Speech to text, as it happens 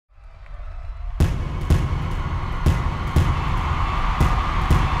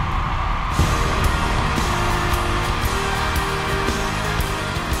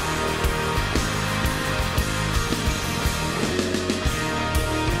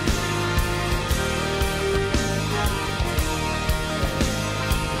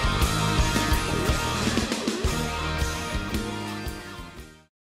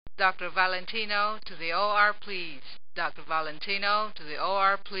Dr. Valentino to the OR, please. Dr. Valentino to the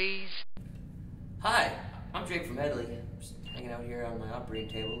OR, please. Hi, I'm Jake from Hedley. Just hanging out here on my operating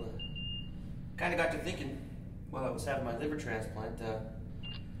table. Kind of got to thinking while I was having my liver transplant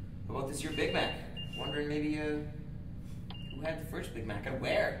about this here Big Mac. Wondering maybe who had the first Big Mac and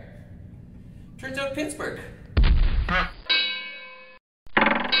where? Turns out Pittsburgh.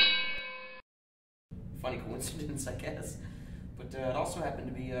 Funny coincidence, I guess. But it also happened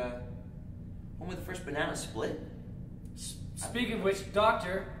to be home with the first banana split. Speaking of which,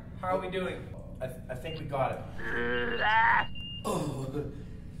 doctor, how are we doing? I think we got it. Oh,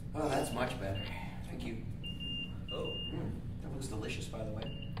 that's much better. Thank you. Oh, that looks delicious, by the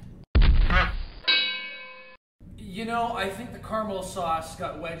way. You know, I think the caramel sauce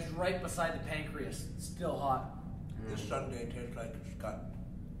got wedged right beside the pancreas. It's still hot. This Sunday tastes like it's got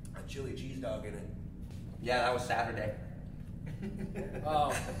a chili cheese dog in it. Yeah, that was Saturday.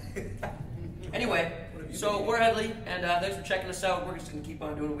 Oh. Anyway, so we're Hedley, and thanks for checking us out. We're just going to keep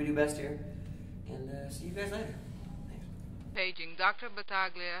on doing what we do best here. And see you guys later. Thanks. Paging Dr.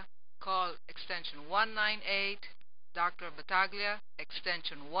 Battaglia, call extension 198. Dr. Battaglia,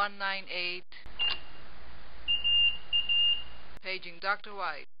 extension 198. Paging Dr.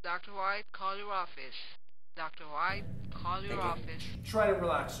 White. Dr. White, call your office. Dr. White, call your office. Try to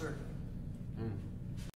relax, sir. Mm.